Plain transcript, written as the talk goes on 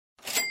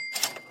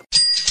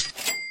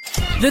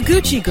The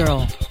Gucci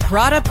Girl,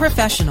 Prada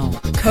Professional,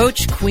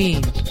 Coach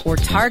Queen, or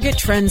Target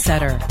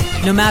Trendsetter.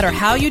 No matter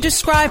how you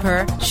describe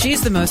her,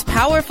 she's the most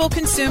powerful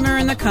consumer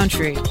in the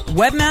country.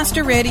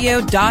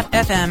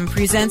 Webmasterradio.fm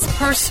presents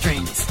Purse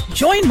Strings.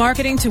 Join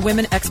Marketing to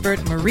Women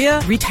expert Maria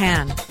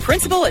Ritan,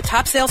 principal at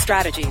Top Sales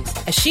Strategies,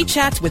 as she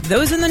chats with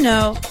those in the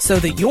know so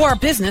that your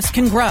business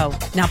can grow.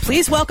 Now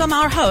please welcome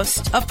our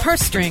host of Purse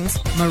Strings,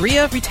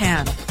 Maria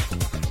Ritan.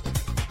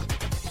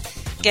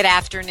 Good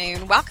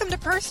afternoon. Welcome to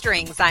Purse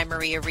Strings. I'm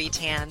Maria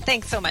Ritan.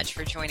 Thanks so much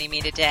for joining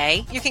me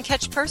today. You can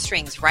catch Purse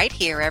Strings right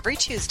here every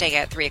Tuesday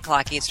at 3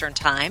 o'clock Eastern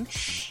Time.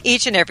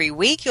 Each and every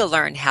week, you'll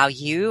learn how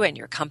you and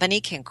your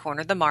company can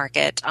corner the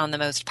market on the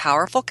most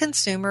powerful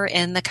consumer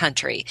in the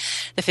country,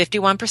 the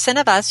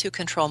 51% of us who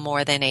control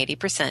more than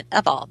 80%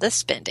 of all the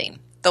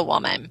spending. The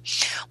woman.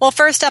 Well,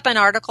 first up, an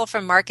article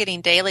from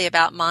Marketing Daily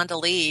about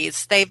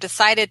Mondelez. They've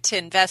decided to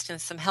invest in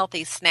some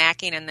healthy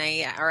snacking, and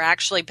they are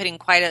actually putting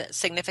quite a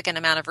significant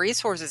amount of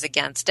resources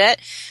against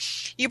it.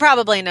 You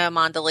probably know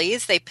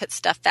Mondelez. They put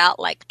stuff out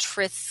like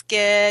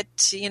Triscuit,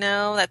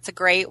 that's a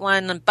great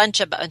one, a bunch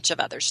of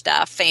other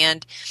stuff.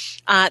 And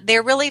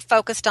they're really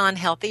focused on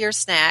healthier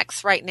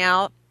snacks. Right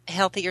now,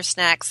 healthier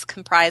snacks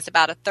comprise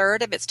about a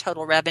third of its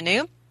total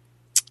revenue,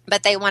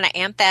 but they want to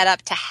amp that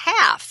up to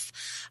half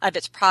of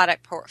its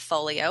product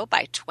portfolio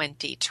by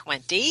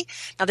 2020.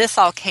 Now, this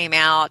all came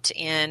out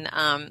in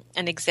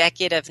an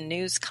executive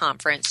news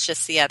conference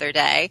just the other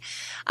day.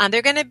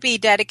 They're going to be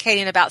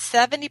dedicating about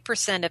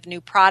 70% of new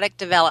product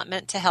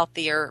development to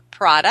healthier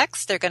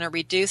products. They're going to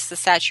reduce the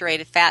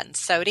saturated fat and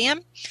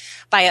sodium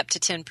by up to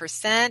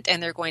 10%,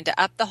 and they're going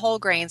to up the whole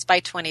grains by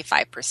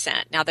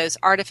 25%. Now, those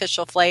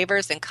artificial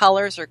flavors and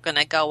colors are going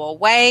to go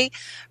away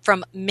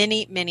from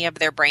many of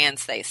their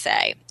brands, they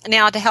say.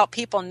 Now, to help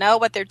people know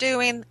what they're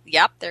doing,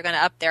 they're going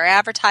to up their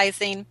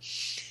advertising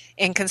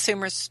and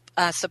consumer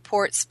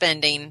support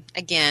spending,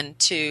 again,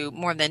 to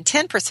more than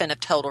 10% of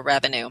total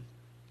revenue.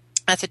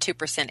 That's a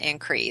 2%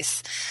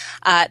 increase.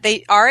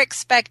 They are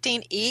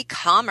expecting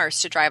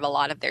e-commerce to drive a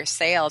lot of their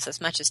sales,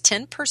 as much as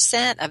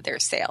 10% of their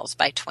sales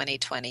by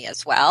 2020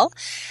 as well.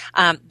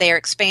 They are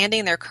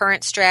expanding their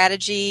current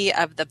strategy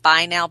of the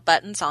buy now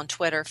buttons on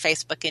Twitter,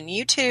 Facebook, and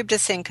YouTube to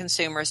send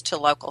consumers to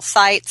local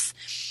sites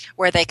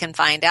where they can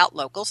find out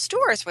local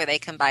stores where they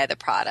can buy the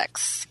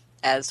products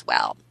as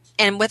well.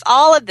 And with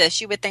all of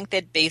this, you would think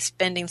they'd be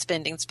spending,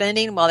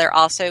 while they're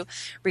also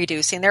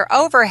reducing their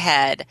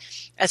overhead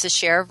as a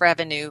share of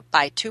revenue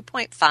by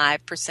 2.5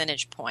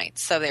 percentage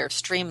points. So they're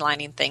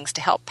streamlining things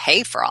to help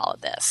pay for all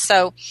of this.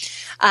 So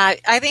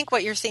I think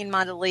what you're seeing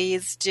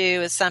Mondelez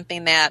do is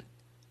something that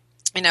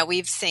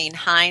we've seen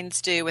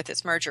Heinz do with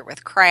its merger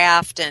with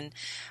Kraft, and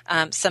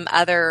some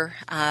other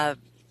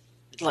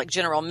like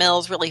General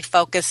Mills really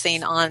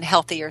focusing on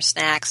healthier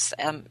snacks.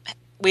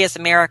 We as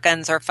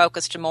Americans are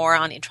focused more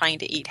on trying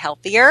to eat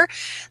healthier.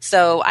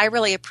 So I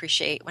really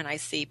appreciate when I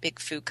see big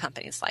food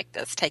companies like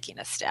this taking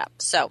a step.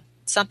 So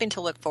something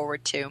to look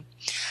forward to.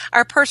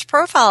 Our purse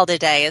profile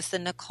today is the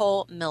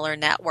Nicole Miller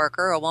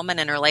Networker, a woman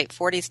in her late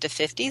 40s to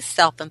 50s,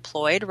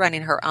 self-employed,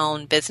 running her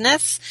own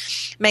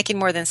business, making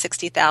more than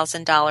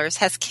 $60,000,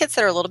 has kids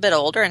that are a little bit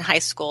older in high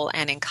school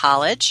and in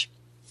college.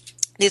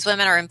 These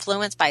women are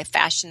influenced by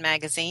fashion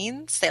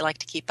magazines. They like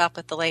to keep up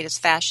with the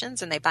latest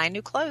fashions, and they buy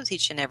new clothes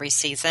each and every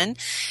season.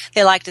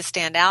 They like to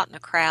stand out in a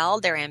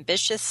crowd. They're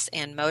ambitious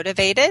and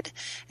motivated.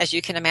 As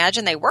you can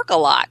imagine, they work a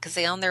lot because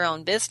they own their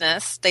own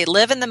business. They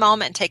live in the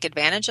moment and take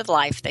advantage of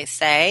life, they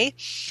say.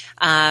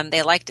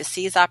 They like to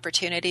seize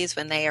opportunities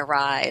when they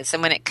arise.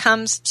 And when it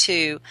comes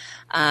to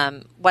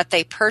what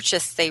they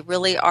purchase, they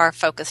really are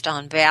focused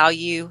on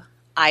value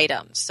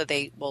items. So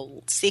they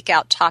will seek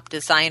out top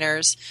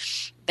designers.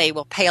 They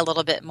will pay a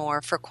little bit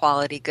more for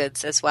quality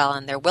goods as well,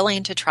 and they're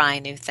willing to try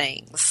new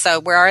things. So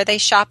where are they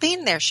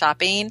shopping? They're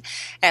shopping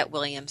at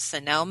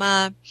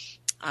Williams-Sonoma,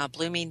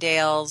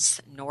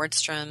 Bloomingdale's,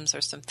 Nordstrom's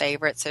are some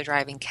favorites. They're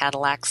driving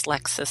Cadillacs,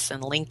 Lexus,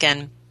 and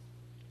Lincoln.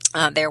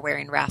 They're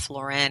wearing Ralph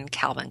Lauren,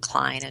 Calvin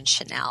Klein, and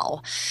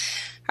Chanel.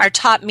 Our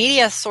top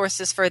media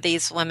sources for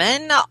these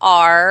women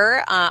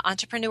are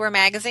Entrepreneur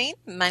Magazine,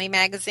 Money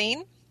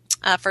Magazine,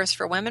 First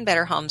for Women,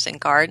 Better Homes and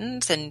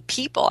Gardens, and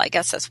People. I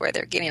guess that's where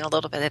they're getting a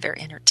little bit of their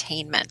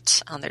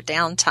entertainment on their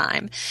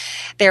downtime.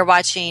 They're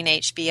watching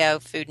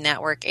HBO, Food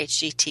Network,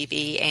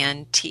 HGTV,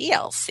 and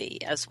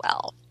TLC as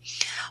well.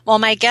 Well,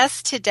 my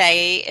guest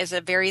today is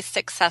a very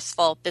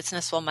successful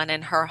businesswoman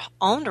in her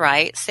own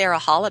right. Sarah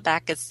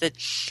Hollaback is the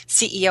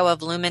CEO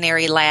of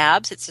Luminary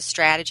Labs. It's a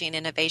strategy and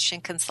innovation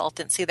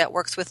consultancy that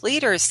works with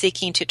leaders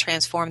seeking to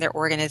transform their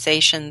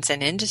organizations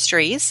and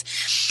industries.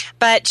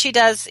 But she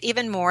does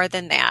even more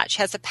than that.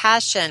 She has a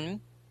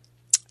passion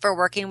for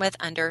working with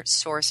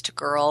undersourced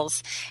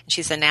girls. And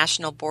she's a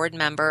national board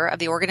member of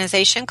the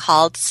organization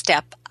called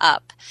Step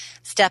Up.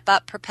 Step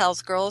Up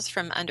propels girls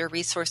from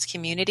under-resourced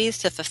communities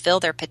to fulfill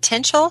their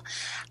potential.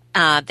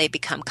 They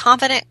become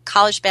confident,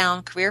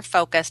 college-bound,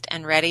 career-focused,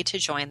 and ready to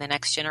join the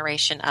next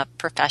generation of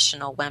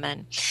professional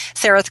women.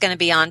 Sarah's going to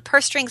be on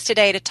Purse Strings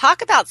today to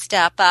talk about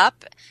Step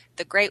Up,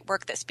 the great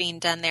work that's being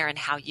done there and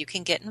how you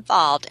can get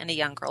involved in a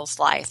young girl's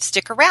life.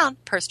 Stick around.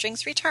 Purse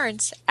Strings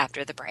returns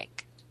after the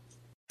break.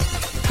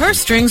 Purse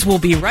Strings will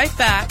be right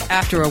back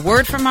after a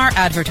word from our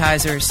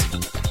advertisers.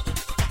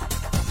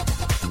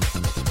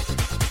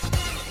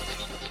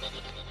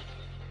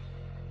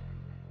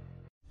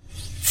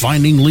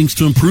 Finding links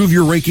to improve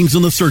your rankings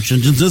in the search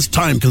engines is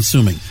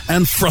time-consuming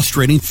and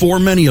frustrating for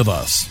many of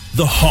us.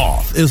 The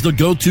Hoff is the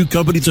go-to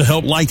company to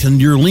help lighten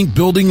your link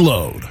building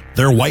load.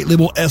 Their white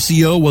label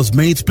SEO was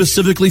made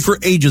specifically for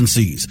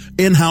agencies,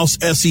 in-house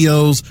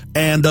SEOs,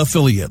 and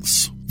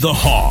affiliates. The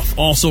Hoff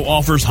also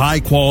offers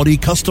high-quality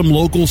custom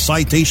local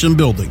citation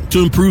building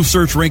to improve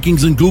search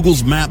rankings in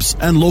Google's maps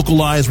and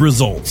localized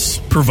results,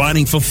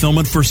 providing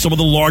fulfillment for some of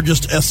the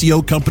largest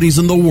SEO companies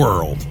in the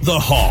world. The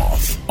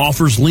Hoff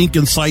offers link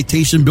and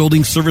citation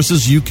building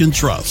services you can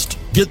trust.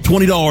 Get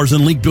 $20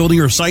 in link building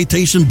or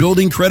citation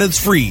building credits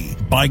free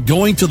by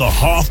going to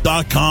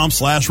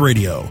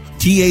thehoff.com/radio.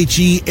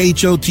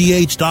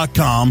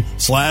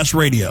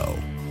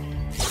 TheHehoth.com/radio.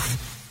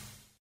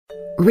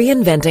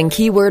 Reinventing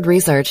keyword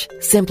research,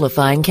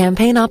 simplifying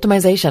campaign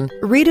optimization,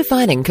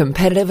 redefining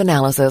competitive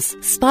analysis.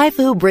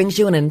 SpyFu brings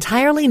you an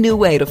entirely new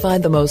way to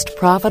find the most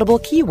profitable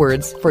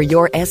keywords for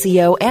your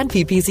SEO and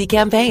PPC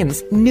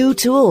campaigns. New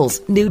tools,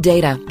 new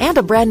data, and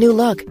a brand new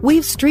look.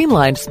 We've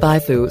streamlined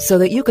SpyFu so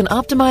that you can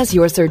optimize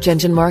your search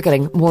engine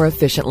marketing more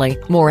efficiently,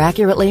 more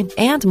accurately,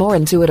 and more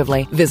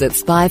intuitively. Visit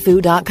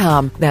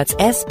SpyFu.com. That's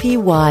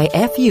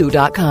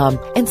SPYFU.com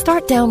and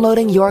start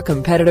downloading your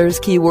competitors'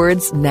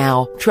 keywords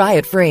now. Try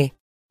it free.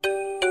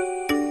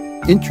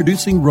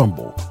 Introducing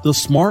Rumble, the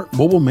smart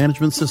mobile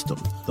management system,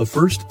 the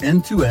first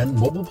end-to-end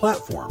mobile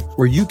platform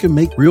where you can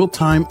make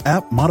real-time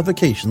app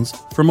modifications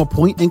from a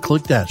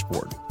point-and-click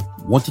dashboard.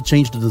 Want to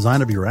change the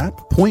design of your app?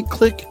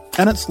 Point-click,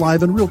 and it's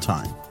live in real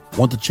time.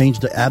 Want to change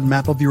the ad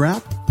map of your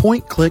app?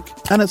 Point-click,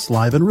 and it's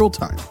live in real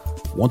time.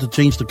 Want to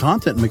change the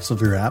content mix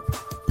of your app?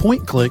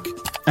 Point-click,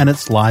 and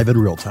it's live in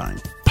real time.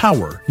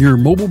 Power your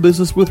mobile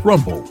business with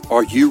Rumble.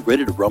 Are you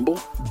ready to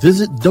rumble?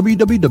 Visit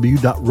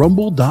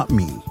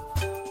www.rumble.me.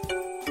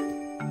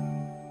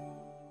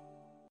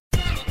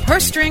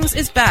 Purse Strings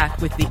is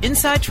back with the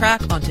inside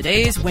track on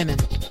today's women.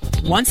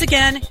 Once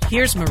again,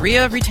 here's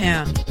Maria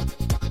Retan.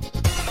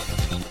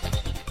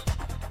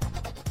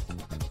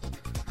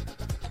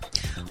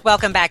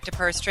 Welcome back to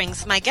Purse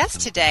Strings. My guest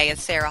today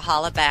is Sarah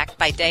Hollaback.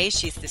 By day,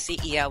 she's the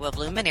CEO of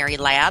Luminary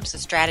Labs, a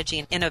strategy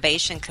and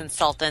innovation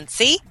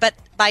consultancy. But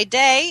by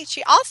day,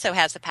 she also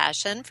has a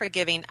passion for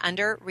giving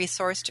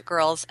under-resourced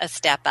girls a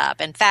step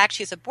up. In fact,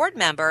 she's a board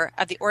member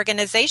of the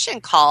organization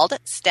called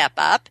Step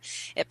Up.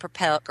 It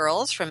propels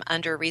girls from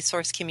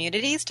under-resourced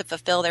communities to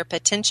fulfill their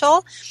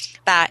potential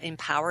by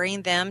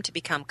empowering them to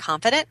become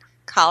confident,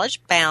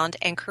 college-bound,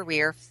 and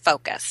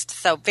career-focused.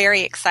 So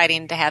very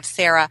exciting to have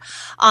Sarah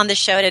on the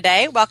show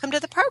today. Welcome to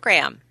the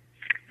program.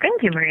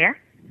 Thank you, Maria.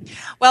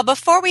 Well,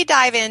 before we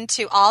dive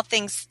into all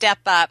things Step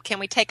Up, can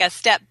we take a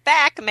step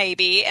back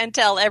maybe and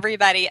tell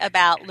everybody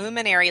about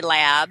Luminary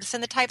Labs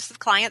and the types of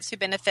clients who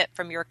benefit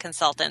from your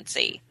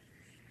consultancy?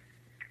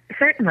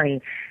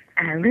 Certainly.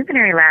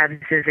 Luminary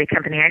Labs is a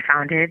company I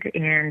founded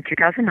in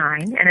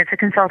 2009, and it's a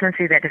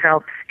consultancy that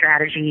develops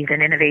strategies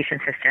and innovation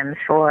systems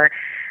for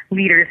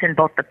leaders in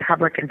both the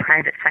public and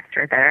private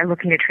sector that are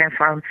looking to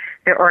transform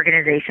their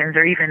organizations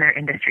or even their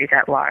industries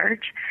at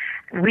large.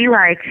 We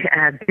like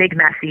big,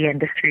 messy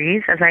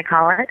industries, as I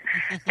call it,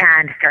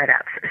 and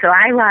startups. So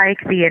I like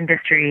the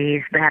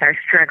industries that are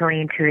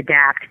struggling to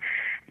adapt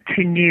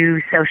to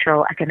new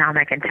social,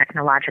 economic, and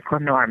technological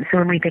norms. So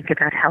when we think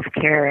about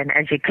healthcare and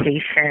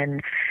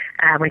education,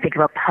 we think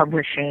about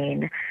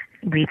publishing,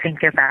 we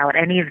think about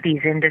any of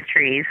these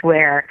industries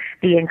where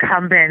the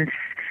incumbents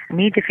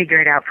need to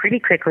figure it out pretty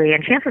quickly,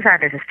 and chances are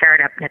there's a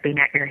startup nipping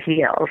at your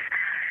heels.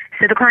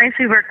 So the clients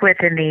we work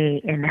with in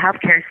the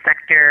healthcare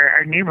sector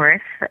are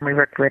numerous. We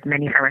work with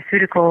many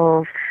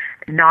pharmaceuticals,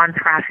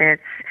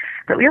 nonprofits,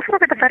 but we also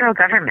work with the federal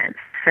government.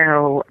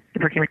 So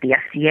working with the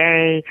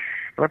FDA,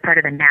 we're part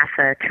of the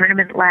NASA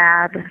Tournament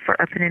Lab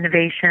for Open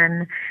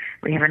Innovation.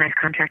 We have a nice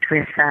contract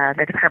with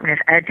the Department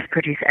of Ed to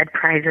produce Ed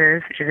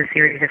Prizes, which is a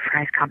series of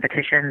prize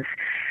competitions,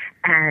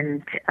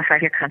 and a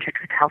 5-year contract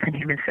with Health and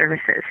Human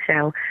Services.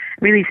 So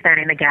really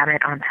spanning the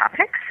gamut on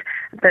topics.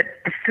 But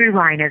the through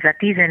line is that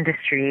these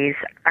industries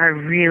are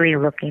really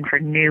looking for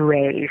new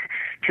ways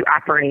to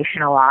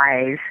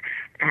operationalize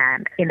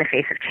in the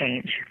face of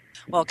change.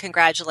 Well,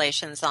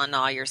 congratulations on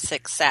all your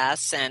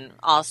success and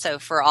also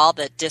for all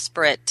the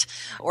disparate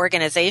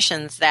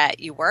organizations that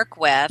you work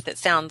with. It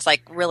sounds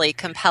like really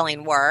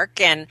compelling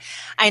work. And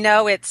I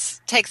know it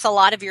takes a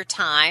lot of your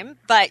time,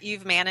 but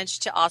you've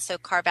managed to also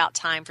carve out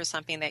time for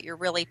something that you're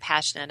really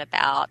passionate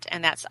about,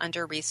 and that's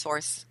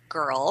under-resourced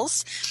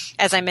girls.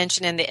 As I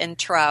mentioned in the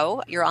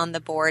intro, you're on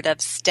the board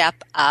of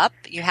Step Up.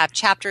 You have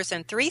chapters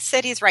in 3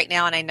 cities right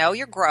now, and I know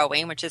you're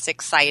growing, which is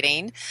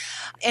exciting.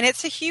 And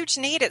it's a huge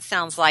need, it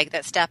sounds like,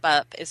 that Step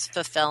Up is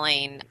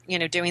fulfilling.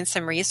 Doing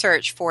some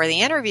research for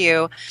the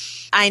interview,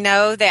 I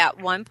know that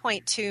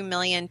 1.2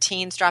 million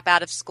teens drop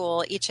out of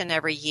school each and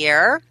every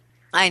year.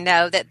 I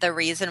know that the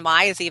reason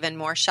why is even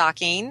more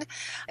shocking.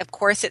 Of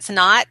course, it's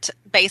not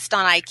based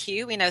on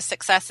IQ. We know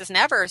success is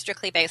never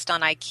strictly based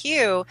on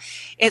IQ.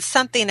 It's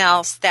something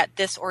else that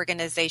this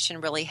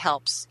organization really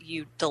helps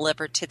you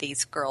deliver to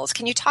these girls.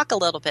 Can you talk a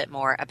little bit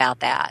more about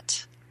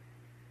that?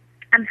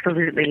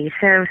 Absolutely.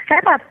 So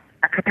Step Up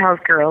propels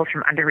girls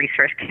from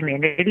under-resourced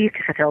communities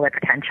to fulfill their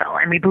potential.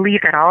 And we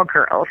believe that all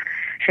girls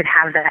should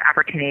have that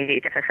opportunity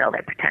to fulfill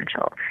their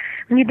potential.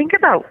 When you think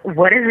about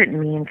what does it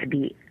mean to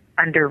be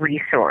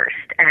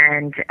under-resourced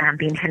and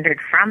being hindered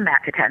from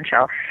that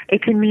potential,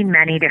 it can mean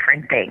many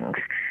different things.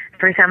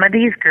 For some of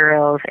these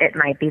girls, it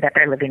might be that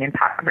they're living in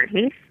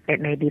poverty.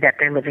 It may be that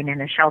they're living in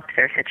a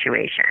shelter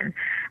situation,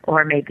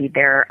 or maybe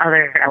there are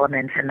other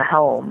elements in the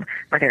home,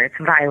 whether it's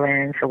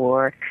violence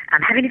or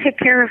having to take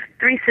care of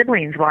 3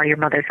 siblings while your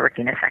mother's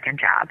working a second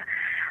job.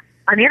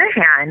 On the other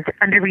hand,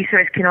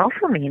 under-resourced can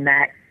also mean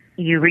that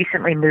you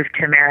recently moved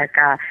to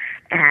America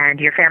and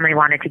your family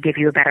wanted to give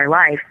you a better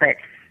life, but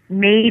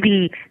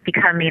maybe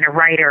becoming a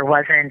writer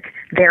wasn't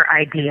their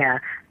idea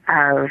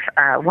of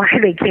why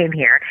they came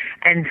here.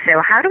 And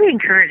so how do we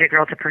encourage a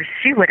girl to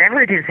pursue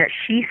whatever it is that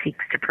she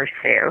seeks to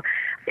pursue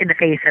in the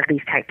face of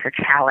these types of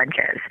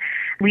challenges?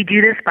 We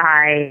do this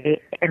by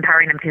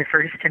empowering them to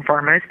first and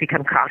foremost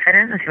become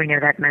confident. So we know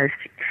that most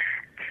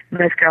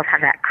girls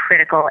have that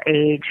critical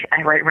age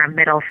right around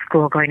middle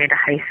school going into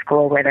high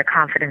school where their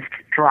confidence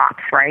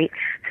drops, right?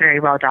 It's very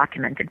well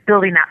documented.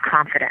 Building that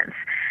confidence,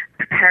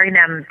 preparing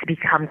them to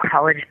become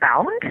college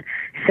bound.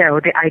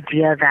 So the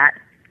idea that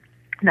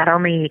not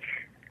only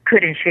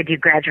could and should you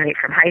graduate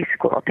from high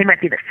school, they might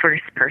be the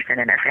first person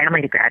in their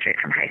family to graduate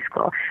from high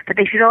school, but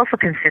they should also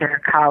consider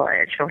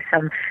college or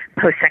some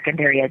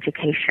post-secondary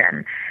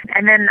education,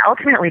 and then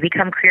ultimately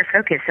become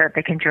career-focused so that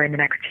they can join the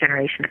next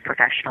generation of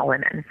professional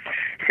women.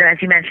 So as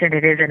you mentioned,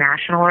 it is a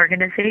national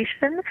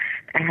organization,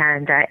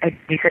 and I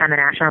do sit on the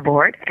national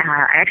board.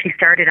 I actually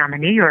started on the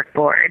New York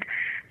board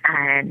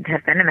and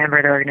have been a member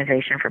of the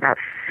organization for about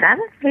 7,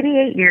 maybe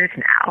 8 years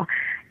now.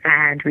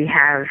 And we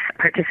have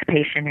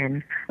participation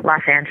in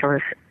Los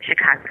Angeles,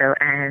 Chicago,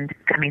 and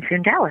coming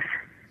soon, Dallas.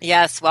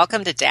 Yes,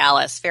 welcome to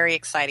Dallas. Very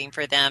exciting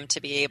for them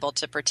to be able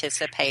to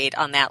participate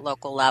on that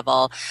local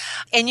level.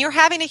 And you're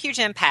having a huge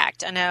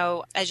impact. I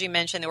know, as you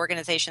mentioned, the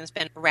organization's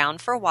been around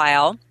for a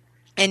while.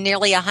 And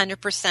nearly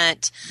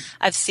 100%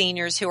 of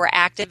seniors who are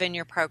active in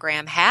your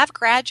program have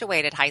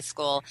graduated high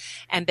school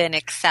and been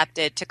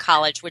accepted to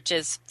college, which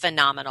is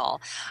phenomenal.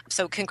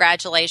 So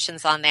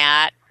congratulations on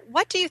that.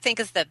 What do you think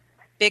is the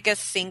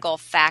biggest single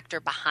factor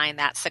behind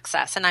that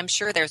success? And I'm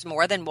sure there's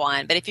more than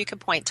one, but if you could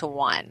point to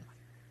one.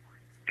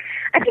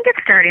 I think it's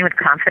starting with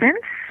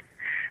confidence.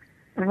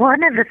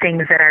 One of the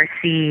things that our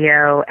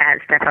CEO at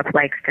Step Up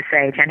likes to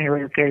say, Jenny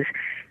Luke, is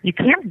you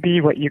can't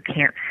be what you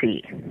can't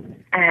see.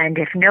 And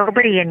if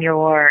nobody in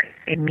your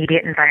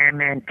immediate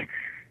environment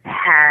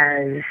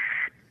has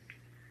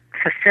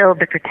fulfilled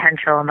the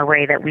potential in the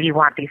way that we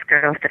want these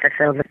girls to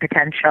fulfill the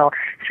potential,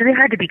 it's really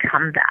hard to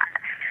become that.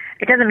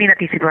 It doesn't mean that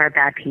these people are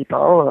bad people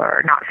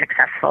or not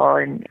successful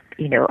in,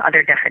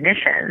 other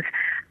definitions.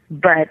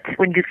 But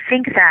when you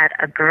think that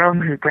a girl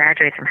who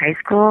graduates from high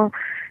school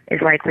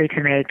is likely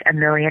to make $1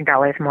 million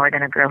more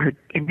than a girl who,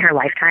 in her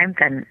lifetime,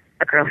 than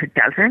a girl who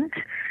doesn't,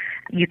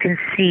 you can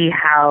see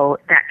how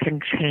that can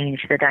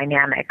change the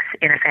dynamics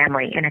in a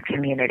family, in a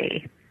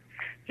community,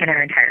 in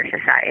our entire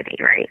society,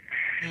 right?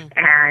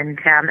 And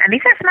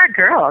these are smart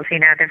girls,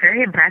 they're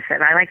very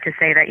impressive. I like to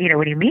say that,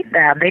 when you meet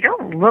them, they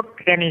don't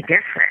look any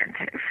different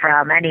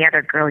from any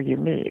other girl you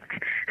meet.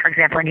 For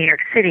example, in New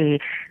York City,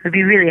 it would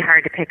be really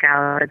hard to pick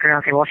out a girl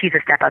and say, well, she's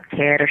a step-up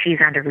kid or she's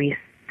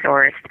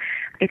under-resourced.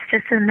 It's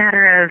just a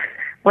matter of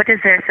what does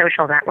their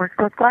social network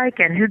look like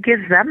and who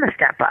gives them the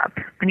step up.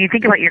 When you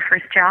think about your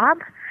first job,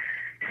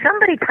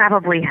 somebody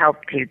probably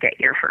helped you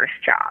get your first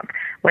job,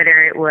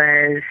 whether it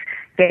was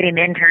getting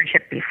an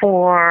internship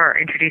before or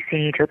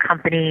introducing you to a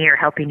company or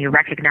helping you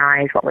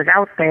recognize what was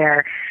out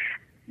there.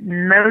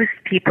 Most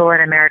people in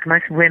America,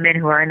 most women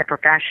who are in the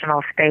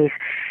professional space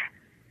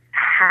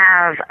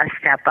have a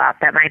step up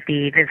that might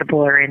be visible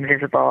or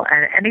invisible,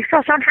 and these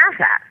girls don't have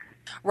that.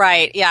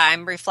 Right. Yeah,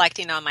 I'm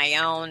reflecting on my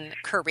own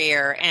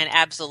career, and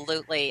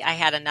absolutely, I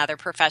had another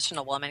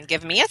professional woman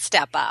give me a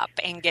step up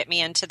and get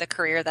me into the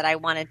career that I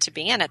wanted to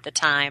be in at the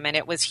time, and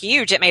it was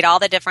huge. It made all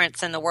the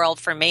difference in the world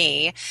for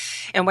me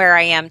and where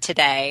I am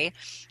today.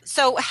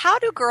 So how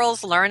do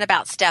girls learn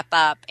about Step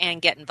Up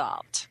and get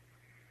involved?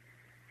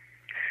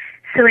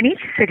 So in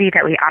each city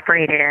that we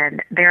operate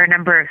in, there are a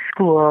number of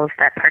schools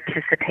that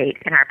participate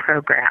in our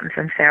programs,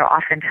 and so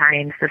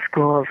oftentimes the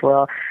schools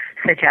will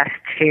suggest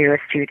to a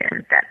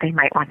student that they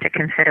might want to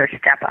consider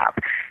Step Up.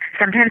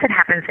 Sometimes it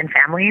happens in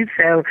families.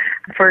 So,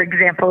 for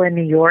example, in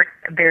New York,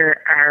 there's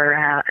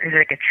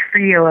like a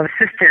trio of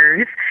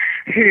sisters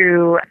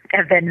who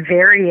have been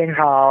very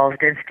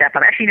involved in Step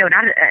Up. Actually, no,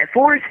 not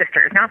 4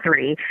 sisters, not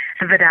 3,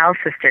 the Vidal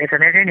sisters,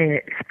 and they're going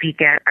to speak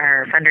at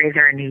our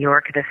fundraiser in New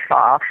York this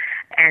fall.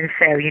 And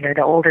so,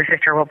 the older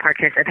sister will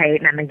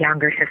participate, and then the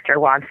younger sister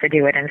wants to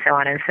do it, and so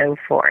on and so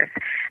forth.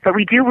 But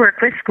we do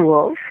work with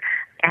schools.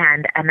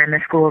 And then the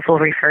schools will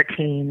refer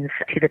teens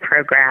to the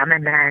program,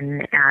 and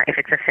then if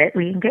it's a fit,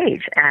 we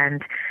engage.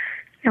 And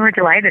we're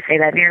delighted to say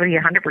that nearly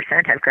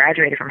 100% have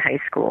graduated from high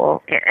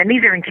school. And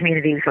these are in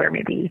communities where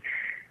maybe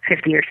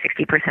 50 or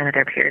 60% of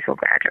their peers will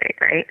graduate,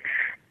 right?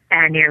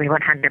 And nearly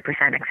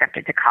 100%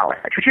 accepted to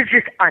college, which is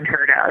just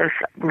unheard of,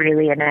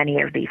 really, in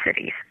any of these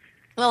cities.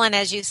 Well, and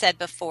as you said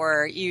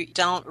before, you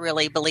don't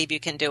really believe you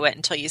can do it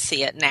until you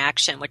see it in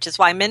action, which is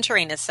why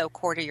mentoring is so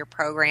core to your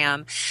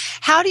program.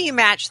 How do you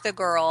match the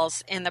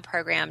girls in the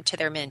program to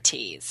their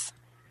mentees?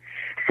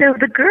 So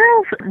the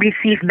girls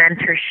receive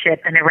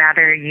mentorship in a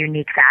rather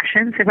unique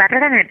fashion. So rather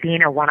than it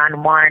being a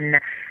one-on-one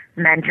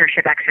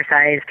mentorship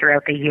exercise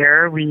throughout the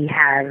year, we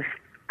have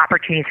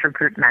opportunities for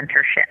group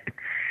mentorship.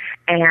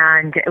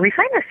 And we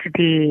find this to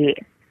be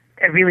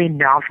a really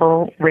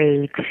novel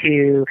way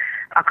to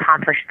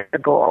accomplish the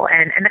goal.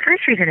 And the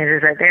first reason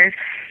is that there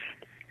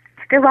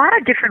are a lot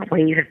of different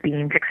ways of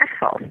being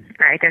successful,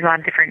 right? There's a lot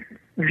of different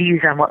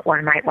views on what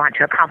one might want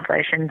to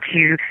accomplish. And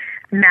to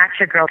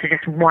match a girl to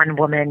just one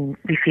woman,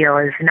 we feel,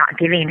 is not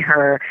giving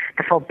her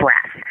the full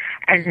breadth.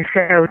 And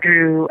so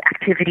through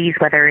activities,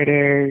 whether it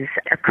is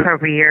a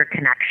career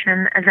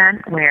connection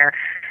event where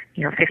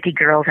 50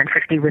 girls and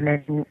 50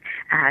 women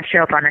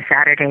show up on a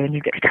Saturday, and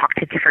you get to talk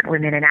to different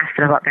women and ask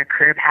them about their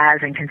career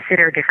paths and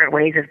consider different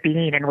ways of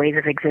being and ways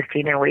of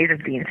existing and ways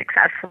of being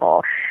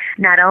successful.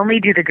 Not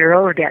only do the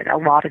girls get a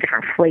lot of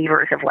different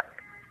flavors of what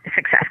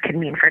success can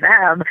mean for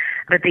them,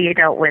 but the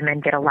adult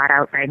women get a lot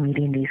out by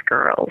meeting these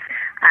girls.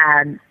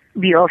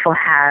 We also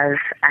have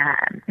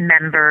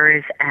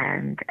members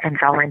and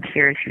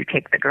volunteers who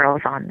take the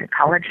girls on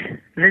college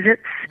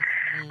visits,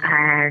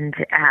 and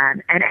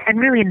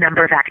really a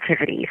number of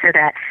activities, so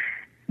that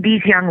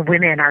these young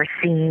women are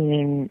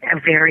seeing a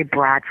very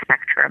broad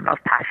spectrum of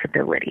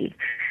possibility,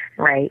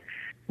 right?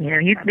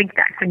 You think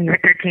back when you were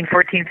 13,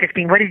 14,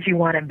 15, what did you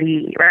want to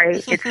be,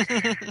 right?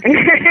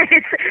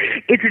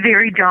 It's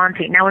very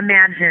daunting. Now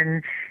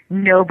imagine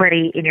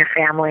nobody in your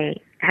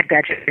family had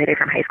graduated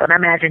from high school. Now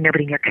imagine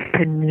nobody in your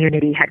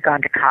community had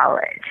gone to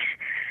college,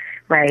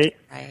 right?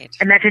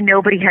 Imagine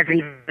nobody has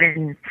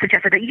even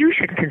suggested that you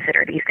should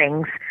consider these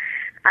things,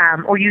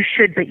 or you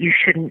should, but you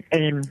shouldn't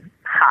aim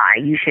high.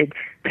 You should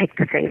take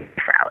the safe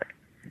route.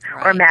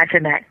 Right. Or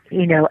imagine that,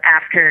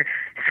 after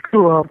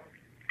school,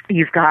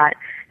 you've got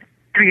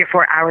 3 or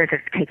 4 hours of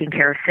taking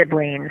care of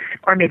siblings,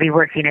 or maybe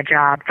working a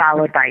job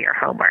followed by your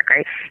homework,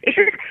 right? It's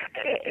just,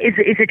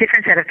 it's a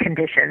different set of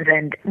conditions,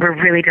 and we're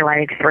really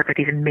delighted to work with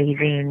these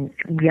amazing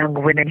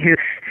young women who,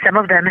 some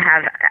of them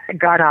have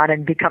gone on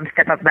and become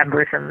step-up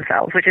members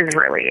themselves, which is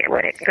really,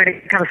 when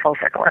it comes full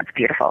circle, it's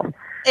beautiful.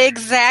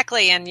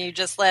 Exactly, and you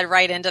just led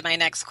right into my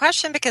next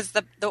question, because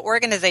the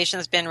organization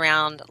has been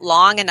around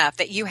long enough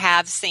that you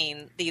have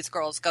seen these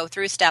girls go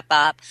through Step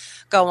Up,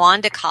 go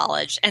on to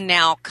college, and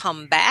now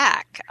come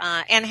back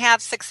and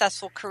have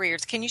successful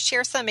careers. Can you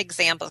share some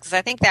examples? Because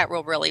I think that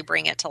will really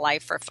bring it to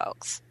life for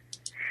folks.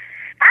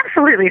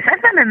 Absolutely. So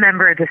I've been a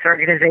member of this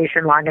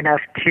organization long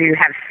enough to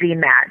have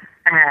seen that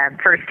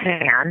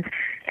firsthand.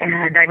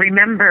 And I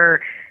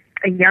remember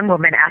a young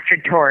woman,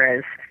 Astrid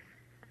Torres.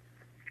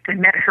 I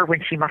met her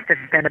when she must have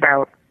been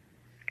about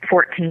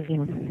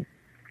 14.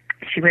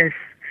 She was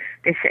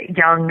this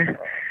young,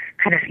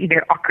 kind of,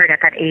 awkward at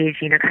that age,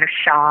 kind of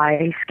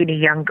shy, skinny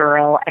young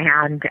girl,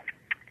 and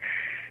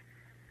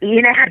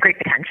had great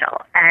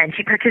potential. And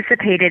she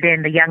participated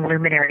in the Young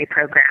Luminary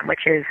program,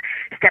 which is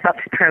Step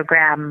Up's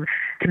program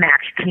to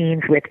match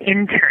teens with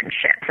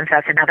internships. And so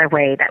that's another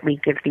way that we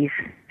give these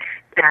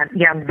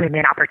young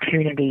women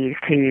opportunities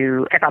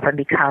to step up and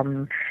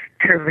become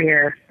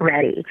career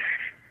ready.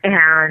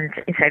 And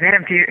so I met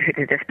him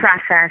through this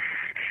process,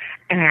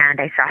 and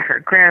I saw her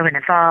grow and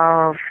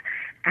evolve.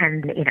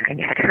 And,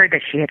 I had heard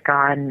that she had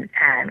gone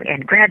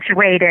and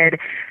graduated.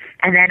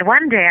 And then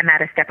one day I'm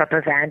at a Step Up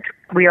event.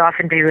 We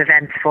often do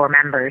events for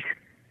members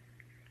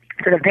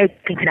so that they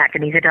can connect,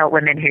 and these adult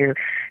women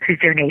whose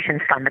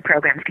donations fund the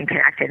programs can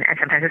connect. And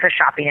sometimes it's a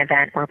shopping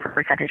event where a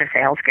percentage of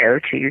sales go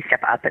to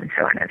Step Up and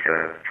so on and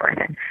so forth.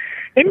 And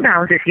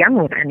inbounds this young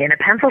woman in a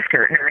pencil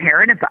skirt and her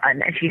hair in a bun,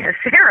 and she says,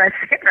 Sarah.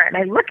 And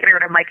I look at her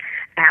and I'm like,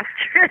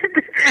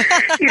 Astrid?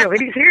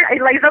 And here,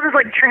 I saw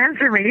this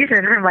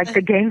transformation from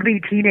the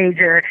gangly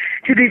teenager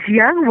to this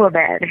young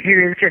woman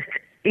who is just,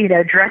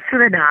 dressed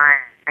to the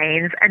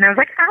nines. And I was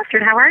like,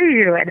 Astrid, how are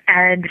you?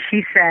 And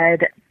she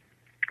said,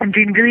 I'm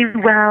doing really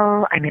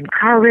well. I'm in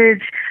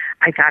college.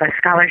 I got a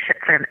scholarship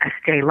from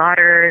Estee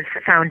Lauder's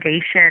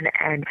foundation,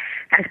 and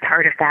as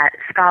part of that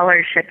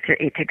scholarship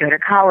to go to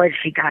college,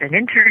 she got an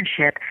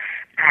internship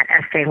at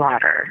Estee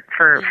Lauder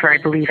for I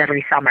believe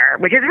every summer,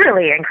 which is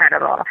really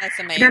incredible. That's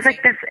amazing. And I was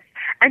like,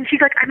 and she's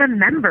like, I'm a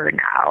member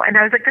now. And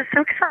I was like, that's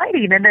so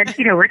exciting. And then,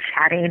 we're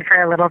chatting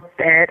for a little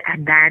bit,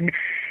 and then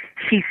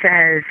she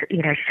says,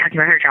 she's talking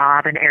about her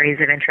job and areas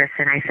of interest.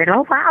 And I said,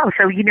 oh, wow.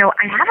 So,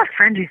 I have a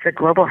friend who's the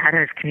global head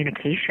of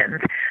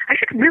communications. I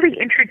should really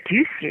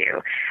introduce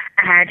you.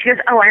 And she goes,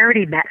 oh, I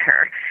already met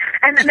her.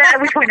 And then at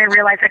which point I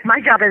realized,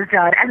 my job is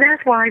done. And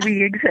that's why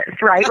we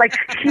exist, right?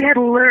 She had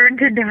learned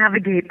to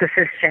navigate the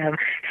system.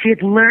 She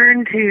had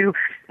learned to,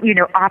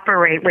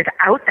 operate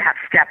without that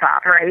step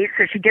up, right?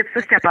 So she gets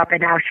the step up and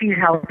now she's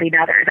helping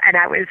others. And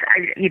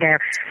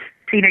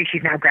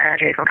she's now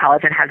graduated from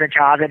college and has a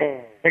job and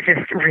is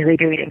just really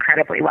doing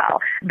incredibly well.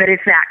 But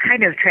it's that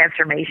kind of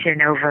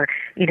transformation over,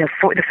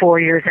 for the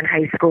 4 years in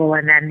high school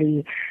and then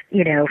the,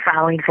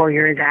 following 4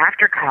 years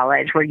after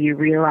college where you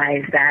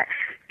realize that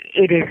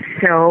it is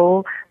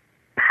so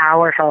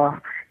powerful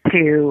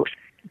to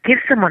give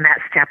someone that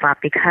step up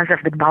because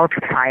of the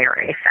multiplier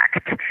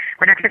effect.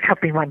 We're not just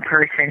helping one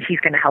person, she's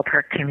going to help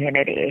her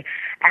community.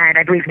 And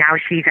I believe now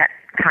she's at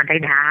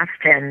Condé Nast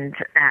and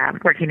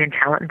working in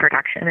talent and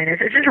production, and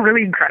it's just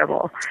really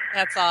incredible.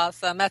 That's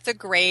awesome. That's a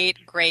great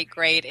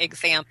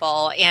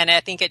example, and I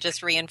think it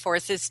just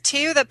reinforces,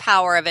 too, the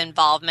power of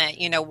involvement,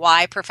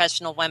 why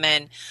professional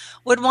women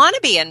would want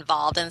to be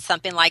involved in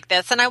something like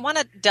this, and I want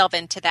to delve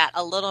into that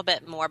a little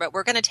bit more, but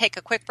we're going to take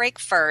a quick break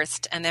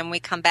first, and then when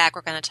we come back,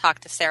 we're going to talk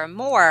to Sarah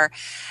more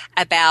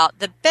about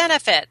the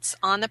benefits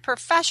on the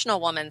professional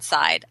woman's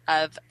side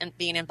of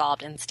being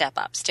involved in Step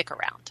Up. Stick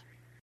around.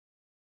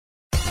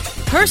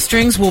 Purse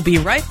Strings will be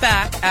right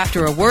back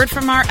after a word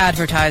from our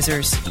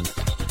advertisers.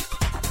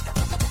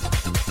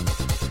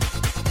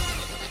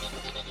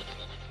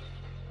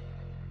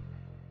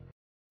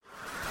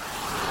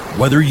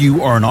 Whether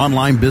you are an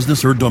online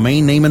business or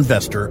domain name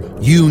investor,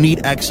 you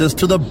need access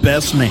to the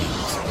best names.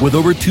 With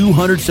over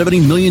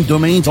 270 million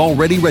domains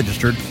already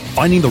registered,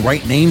 finding the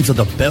right names at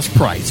the best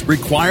price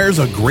requires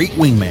a great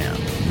wingman.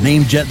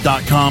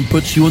 Namejet.com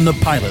puts you in the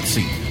pilot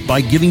seat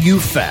by giving you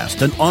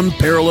fast and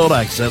unparalleled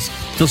access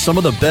to some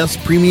of the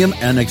best premium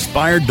and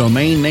expired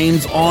domain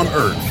names on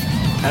earth.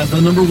 As the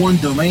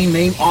 #1 domain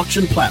name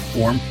auction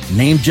platform,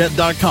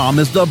 Namejet.com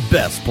is the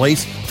best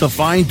place to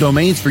find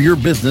domains for your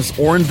business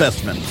or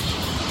investment.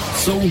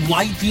 So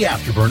light the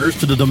afterburners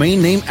to the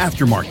domain name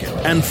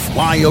aftermarket and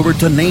fly over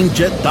to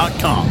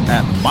Namejet.com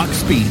at Mach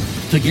speed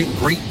to get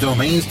great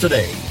domains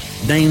today.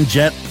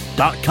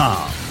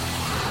 Namejet.com.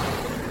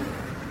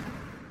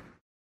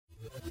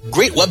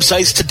 Great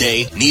websites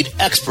today need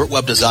expert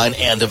web design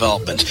and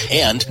development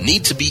and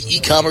need to be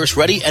e-commerce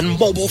ready and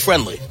mobile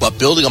friendly. But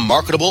building a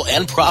marketable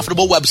and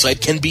profitable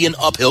website can be an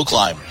uphill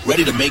climb.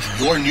 Ready to make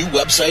your new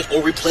website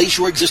or replace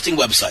your existing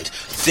website?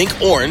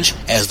 Think Orange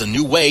as the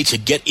new way to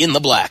get in the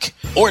black.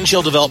 Orange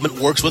Hill Development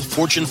works with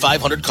Fortune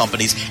 500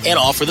 companies and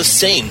offer the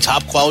same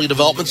top quality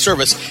development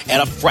service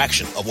at a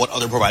fraction of what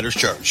other providers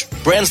charge.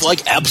 Brands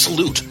like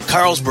Absolute,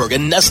 Carlsberg,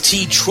 and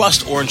Nestea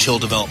trust Orange Hill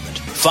Development.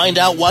 Find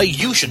out why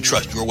you should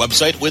trust your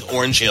website with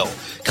Orange Hill.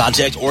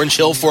 Contact Orange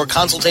Hill for a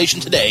consultation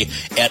today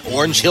at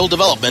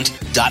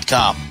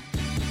orangehilldevelopment.com.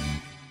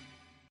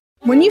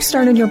 When you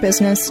started your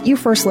business, you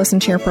first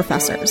listened to your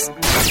professors.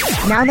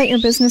 Now that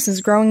your business is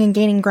growing and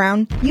gaining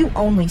ground, you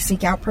only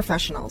seek out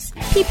professionals.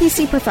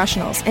 PPC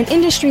Professionals, an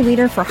industry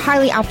leader for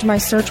highly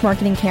optimized search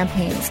marketing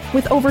campaigns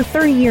with over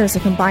 30 years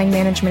of combined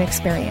management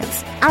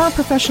experience. Our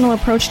professional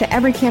approach to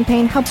every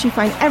campaign helps you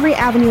find every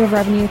avenue of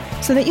revenue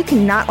so that you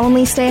can not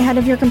only stay ahead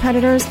of your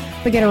competitors,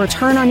 but get a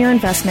return on your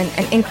investment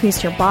and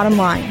increase your bottom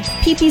line.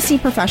 PPC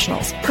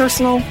Professionals,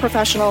 personal,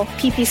 professional,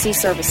 PPC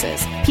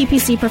services.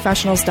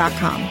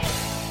 PPCprofessionals.com.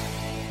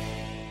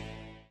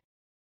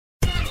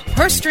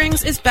 Purse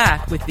Strings is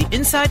back with the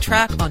inside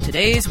track on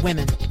today's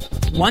women.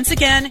 Once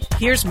again,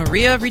 here's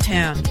Maria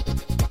Retan.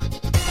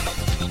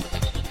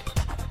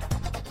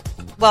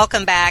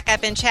 Welcome back.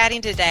 I've been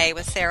chatting today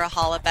with Sarah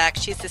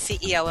Hollebeck. She's the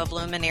CEO of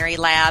Luminary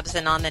Labs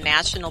and on the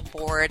national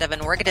board of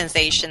an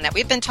organization that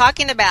we've been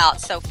talking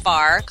about so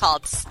far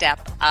called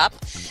Step Up.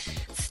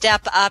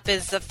 Step Up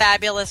is a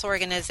fabulous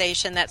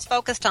organization that's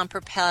focused on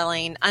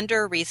propelling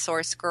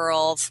under-resourced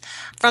girls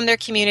from their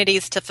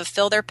communities to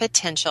fulfill their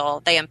potential.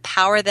 They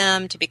empower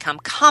them to become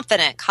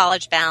confident,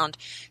 college-bound,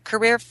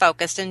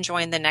 career-focused, and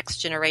join the next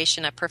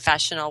generation of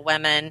professional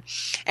women.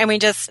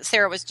 And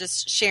Sarah was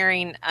just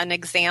sharing an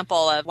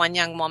example of one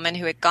young woman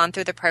who had gone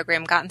through the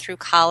program, gotten through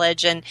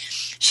college, and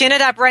she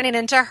ended up running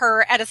into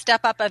her at a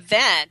Step Up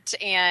event,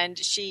 and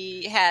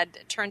she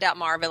had turned out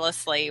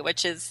marvelously,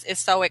 which is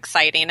so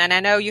exciting. And I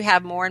know you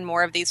have more and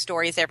more of these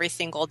stories every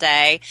single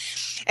day.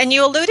 And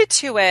you alluded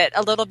to it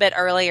a little bit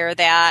earlier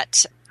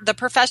that the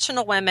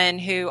professional women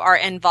who are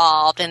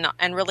involved and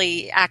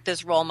really act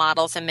as role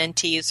models and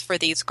mentees for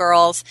these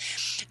girls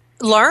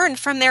learn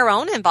from their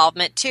own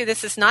involvement too.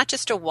 This is not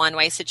just a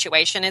one-way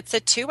situation, it's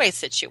a two-way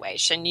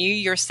situation. You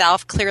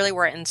yourself clearly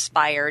were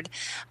inspired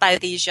by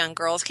these young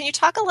girls. Can you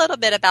talk a little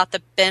bit about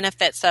the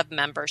benefits of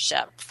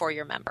membership for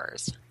your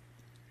members?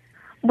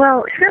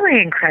 Well, it's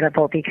really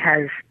incredible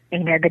because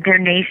the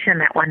donation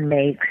that one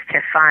makes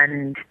to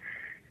fund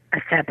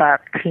a Step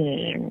Up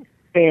team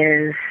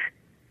is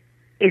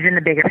in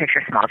the bigger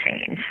picture small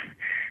change.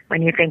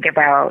 When you think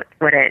about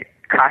what it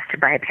costs to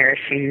buy a pair of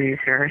shoes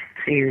or a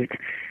suit,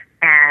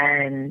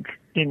 And,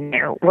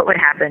 what would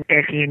happen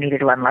if you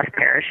needed one less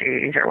pair of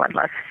shoes or one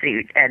less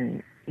suit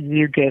and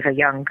you gave a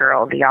young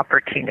girl the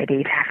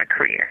opportunity to have a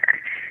career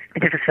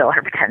and to fulfill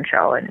her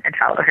potential and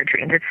follow her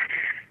dreams?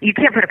 You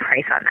can't put a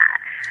price on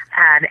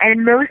that.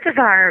 And most of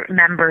our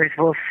members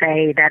will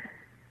say that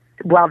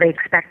while they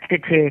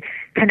expected to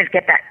kind of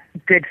get that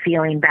good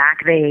feeling back,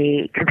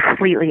 they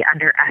completely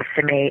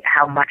underestimate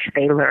how much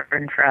they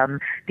learn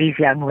from these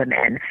young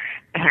women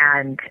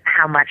and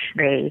how much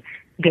they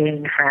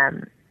gain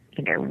from,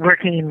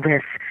 working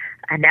with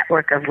a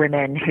network of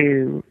women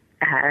who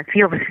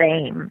feel the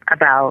same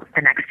about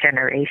the next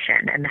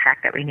generation and the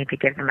fact that we need to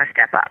give them a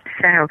step up.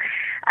 So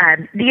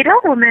the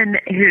adult women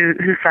who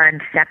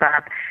fund Step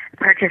Up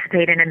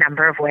participate in a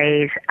number of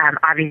ways.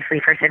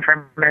 Obviously, first and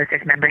foremost,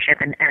 there's membership,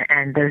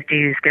 and those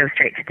dues go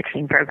straight to the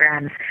teen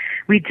programs.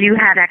 We do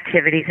have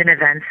activities and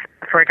events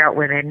for adult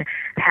women,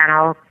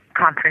 panel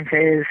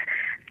conferences,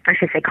 I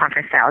should say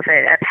conference styles,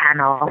 a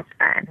panel,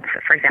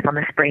 for example, in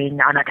the spring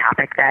on a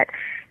topic that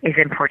is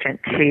important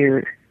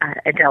to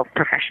adult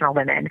professional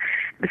women.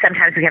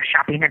 Sometimes we have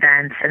shopping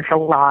events and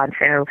salons,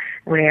 so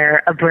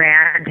where a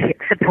brand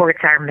supports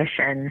our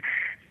mission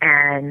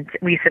and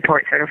we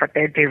support sort of what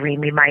they're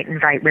doing. We might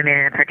invite women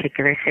in a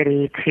particular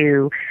city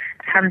to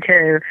come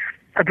to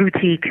a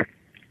boutique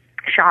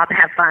shop,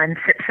 have fun,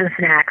 sip some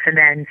snacks, and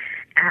then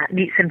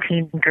meet some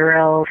teen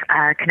girls,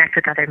 connect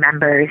with other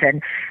members,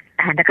 and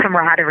the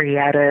camaraderie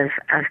out of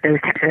those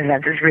types of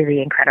events is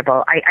really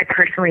incredible. I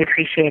personally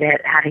appreciate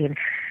it, having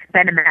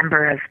been a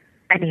member of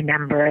any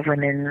number of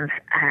women's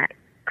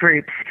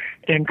groups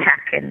in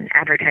tech and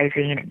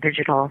advertising and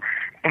digital,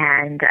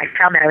 and I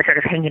found that I was sort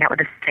of hanging out with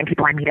the same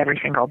people I meet every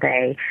single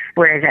day,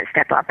 whereas at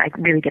Step Up, I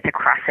really get to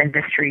cross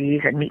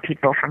industries and meet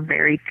people from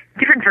very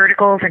different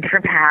verticals and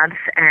different paths,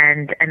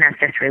 and that's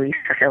just really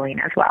fulfilling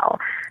as well.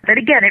 But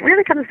again, it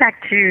really comes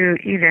back to,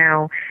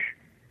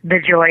 the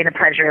joy and the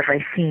pleasure of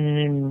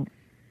seeing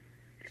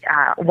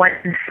one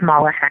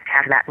small effect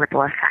have that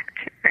ripple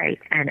effect, right?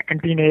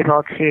 And being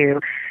able to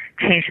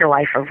change the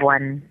life of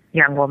one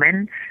young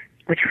woman,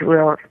 which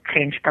will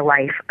change the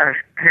life of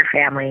her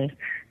family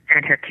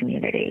and her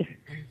community,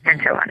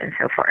 and so on and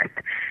so forth.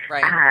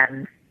 Right.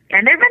 And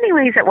there are many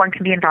ways that one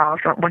can be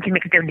involved. One can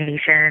make a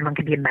donation. One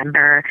can be a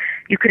member.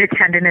 You could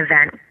attend an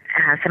event.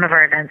 Some of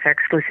our events are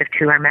exclusive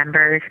to our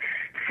members.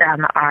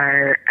 Some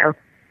are open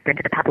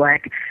to the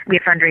public. We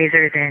have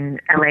fundraisers in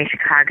LA,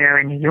 Chicago,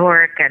 and New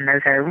York, and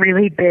those are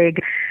really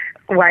big,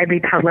 widely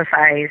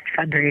publicized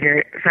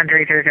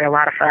fundraisers are a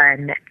lot of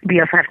fun. We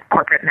also have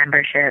corporate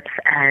memberships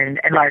and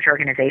large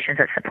organizations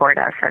that support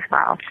us as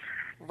well.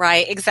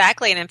 Right,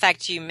 exactly. And in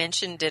fact, you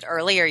mentioned it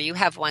earlier. You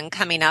have one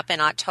coming up in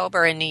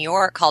October in New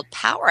York called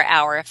Power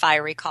Hour, if I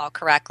recall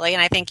correctly.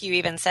 And I think you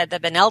even said the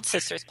Beneld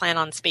sisters plan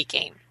on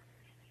speaking.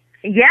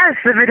 Yes,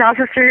 the Vidal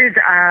sisters,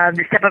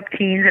 the Step Up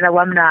teens and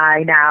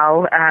alumni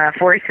now,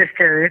 4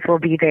 sisters will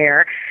be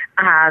there.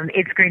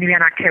 It's going to be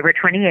on October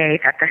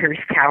 28th at the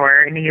Hearst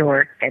Tower in New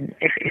York. And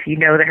if you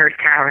know the Hearst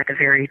Tower, at the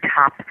very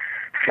top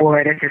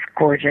floor, there's this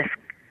gorgeous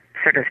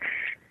sort of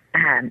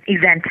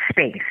event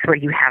space where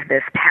you have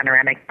this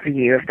panoramic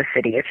view of the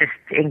city. It's just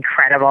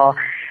incredible.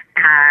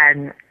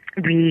 And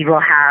we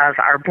will have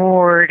our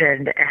board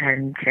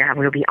and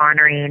we'll be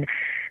honoring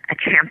a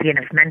champion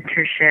of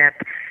mentorship.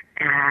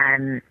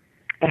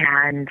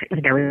 And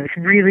it's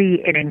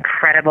really an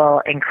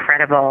incredible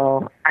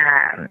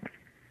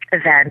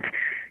event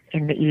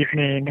in the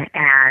evening,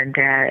 and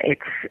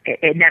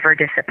it never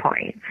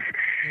disappoints.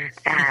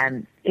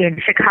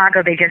 In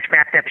Chicago, they just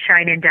wrapped up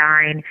Shine and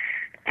Dine,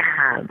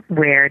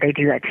 where they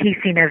do a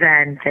tasting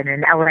event, and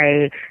in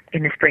LA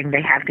in the spring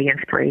they have the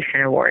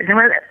Inspiration Awards. And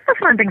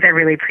that's one of the things I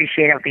really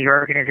appreciate of the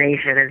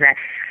organization is that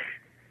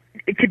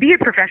to be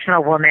a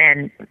professional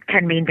woman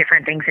can mean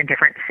different things in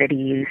different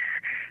cities,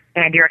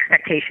 and your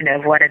expectation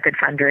of what a good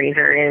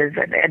fundraiser is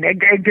and a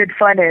good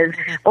fun is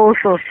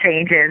also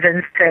changes.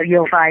 And so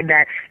you'll find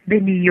that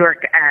the New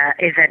York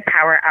event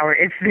Power Hour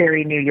is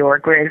very New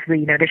York, whereas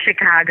the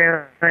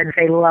Chicago, and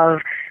they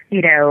love,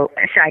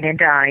 Shine and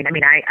Dine. I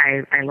mean,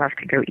 I love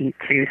to go eat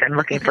too, so I'm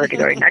looking forward to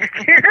going next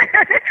year.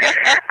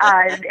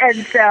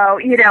 And so,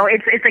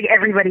 it's like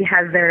everybody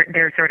has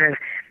their sort of,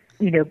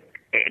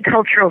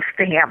 cultural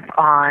stamp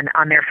on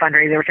their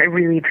fundraiser, which I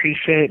really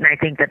appreciate. And I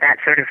think that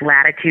sort of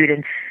latitude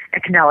and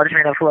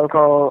acknowledgement of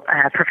local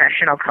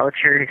professional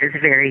cultures is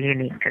very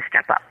unique to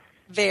Step Up.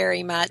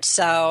 Very much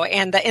so.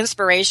 And the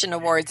Inspiration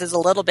Awards is a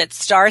little bit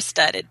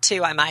star-studded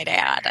too, I might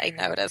add. I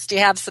noticed you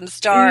have some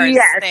stars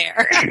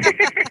there.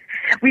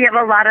 We have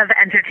a lot of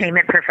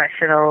entertainment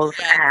professionals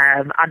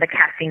on the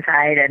casting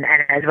side and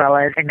as well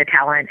as in the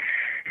talent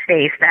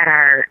space that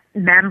are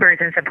members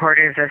and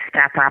supporters of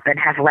Step Up and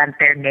have lent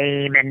their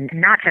name, and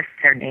not just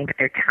their name, but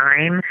their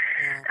time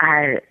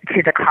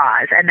to the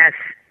cause. And that's,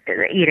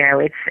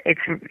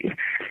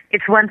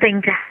 it's one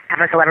thing to have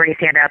a celebrity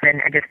stand up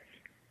and just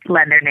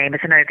lend their name.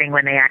 It's another thing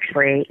when they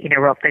actually,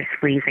 roll up their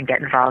sleeves and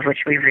get involved,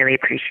 which we really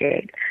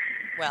appreciate.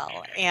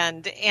 Well,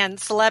 and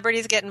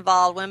celebrities get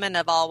involved, women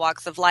of all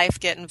walks of life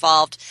get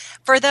involved.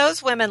 For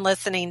those women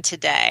listening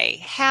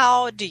today,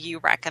 how do you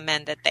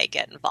recommend that they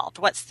get involved?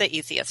 What's the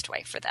easiest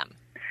way for them?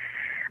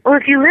 Well,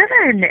 if you live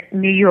in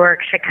New York,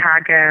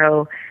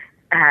 Chicago,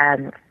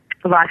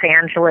 Los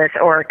Angeles,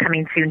 or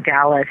coming soon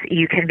Dallas,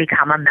 you can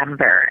become a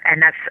member,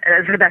 and that's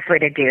the best way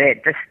to do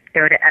it. Just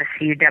go to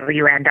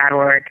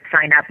suwn.org,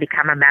 sign up,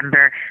 become a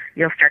member.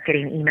 You'll start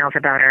getting emails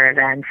about our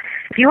events.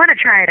 If you want to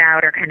try it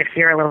out or kind of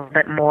hear a little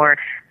bit more,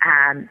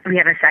 we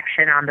have a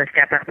section on the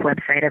Step Up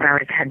website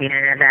about attending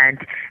an event,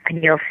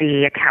 and you'll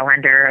see a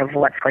calendar of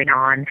what's going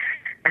on,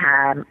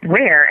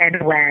 where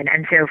and when.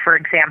 And so, for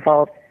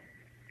example,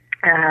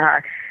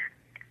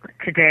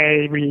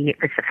 today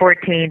it's the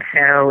 14th,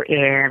 so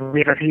we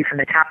have a View from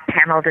the Top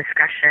panel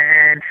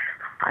discussion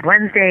on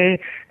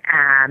Wednesday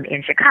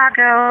in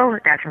Chicago.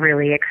 That's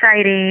really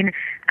exciting.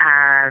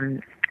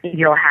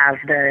 You'll have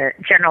the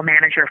general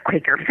manager of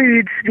Quaker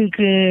Foods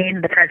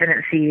speaking, the president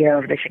and CEO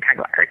of the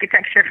Chicago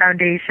Architecture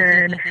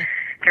Foundation,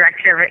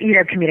 director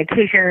of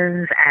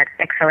communications at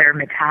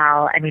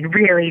ArcelorMittal. I mean,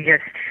 really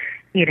just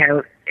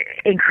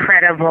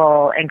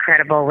incredible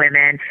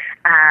women.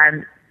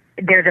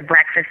 There's a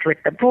breakfast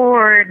with the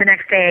board the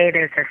next day.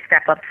 There's a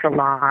step-up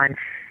salon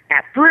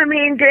at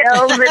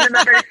Bloomingdale's in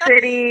another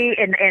city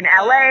in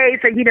LA.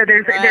 So,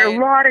 there are a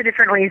lot of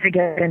different ways to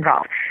get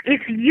involved.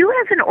 If you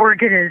as an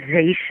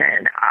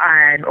organization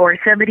or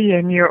somebody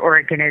in your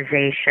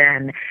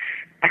organization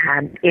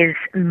is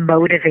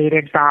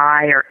motivated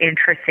by or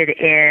interested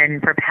in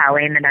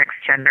propelling the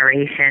next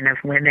generation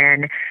of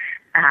women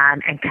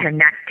and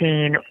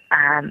connecting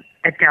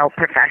adult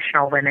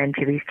professional women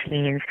to these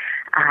teens,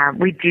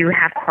 we do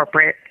have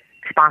corporate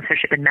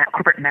sponsorship and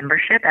corporate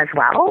membership as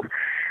well.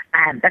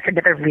 That's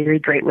another really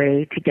great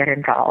way to get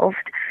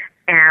involved.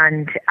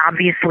 And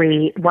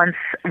obviously, once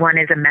one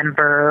is a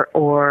member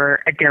or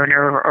a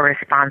donor or a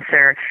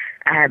sponsor,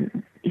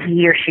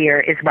 he or she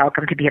is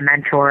welcome to be a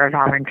mentor or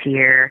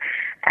volunteer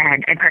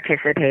and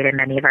participate in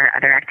many of our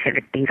other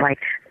activities like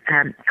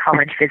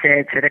college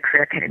visits or the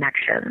Career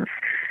Connections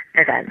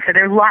event. So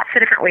there are lots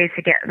of different ways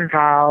to get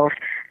involved.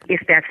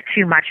 If that's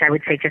too much, I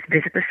would say just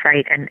visit the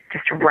site and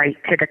just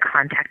write to the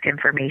contact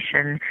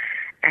information,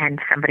 and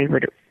somebody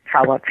would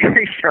follow up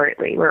very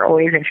shortly. We're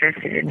always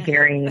interested in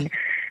hearing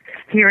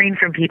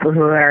from people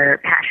who are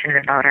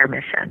passionate about our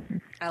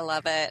mission. I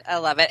love it.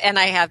 And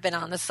I have been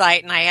on the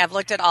site and I have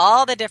looked at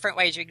all the different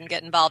ways you can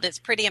get involved. It's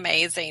pretty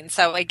amazing.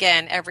 So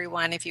again,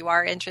 everyone, if you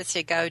are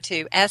interested, go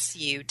to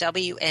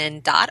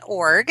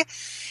suwn.org.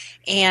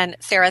 And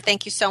Sarah,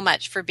 thank you so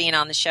much for being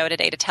on the show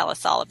today to tell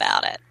us all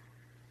about it.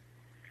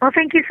 Well,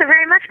 thank you so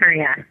very much,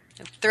 Maria.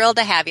 Thrilled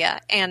to have you.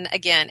 And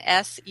again,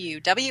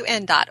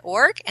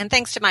 suwn.org. And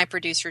thanks to my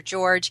producer,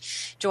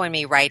 George. Join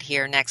me right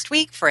here next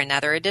week for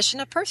another edition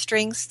of Purse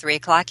Strings, 3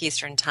 o'clock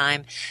Eastern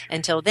Time.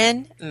 Until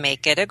then,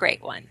 make it a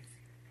great one.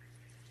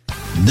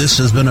 This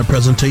has been a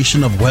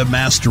presentation of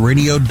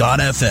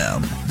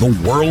WebmasterRadio.fm, the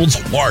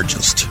world's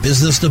largest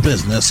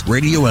business-to-business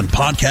radio and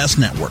podcast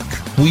network.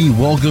 We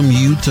welcome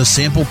you to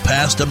sample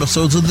past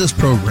episodes of this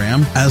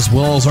program, as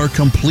well as our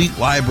complete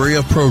library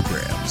of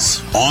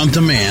programs, on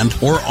demand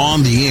or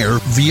on the air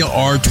via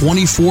our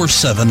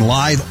 24/7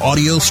 live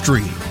audio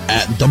stream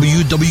at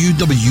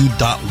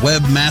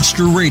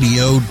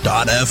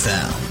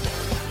www.webmasterradio.fm.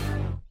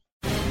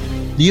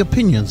 The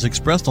opinions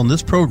expressed on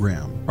this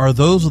program are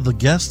those of the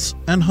guests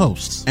and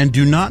hosts and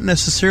do not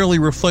necessarily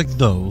reflect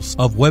those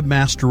of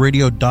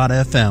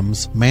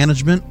WebmasterRadio.fm's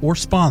management or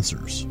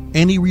sponsors.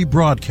 Any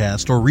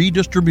rebroadcast or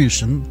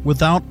redistribution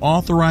without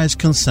authorized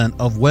consent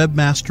of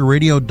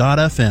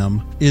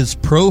WebmasterRadio.fm is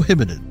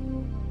prohibited.